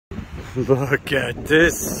Look at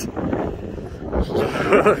this. Look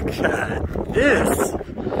at this.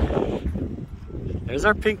 There's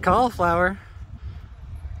our pink cauliflower.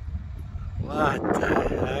 What the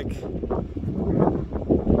heck?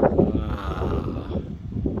 Wow.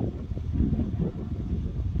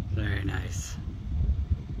 Very nice.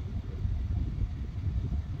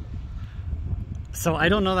 So I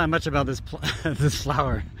don't know that much about this this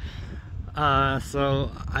flower.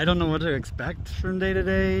 So I don't know what to expect from day to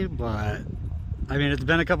day, but I mean, it's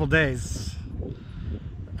been a couple days.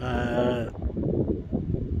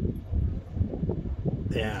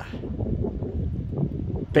 Yeah.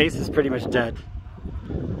 Base is pretty much dead.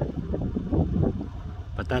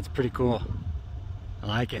 But that's pretty cool. I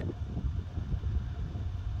like it.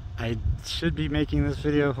 I should be making this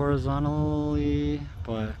video horizontally,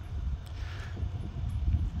 but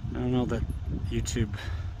I don't know that YouTube,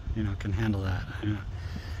 you know, can handle that.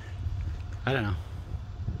 I don't know.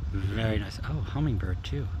 Very nice. Oh, hummingbird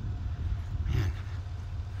too. Man,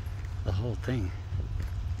 the whole thing.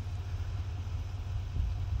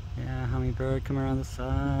 Yeah, hummingbird, come around the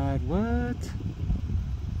side. What?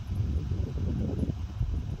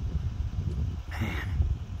 Man.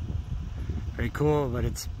 Very cool, but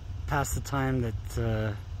it's past the time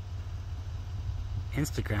that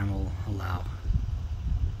Instagram will allow.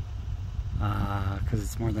 Because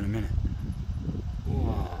it's more than a minute.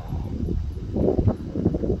 Whoa.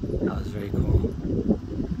 That was very cool.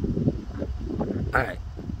 Alright.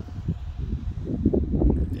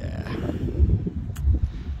 Yeah.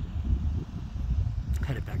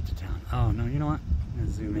 Headed back to town. Oh, no, you know what? I'm going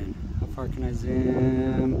to zoom in. How far can I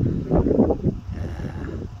zoom? Yeah.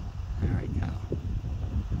 There we go.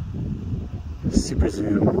 Super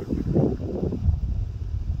zoom.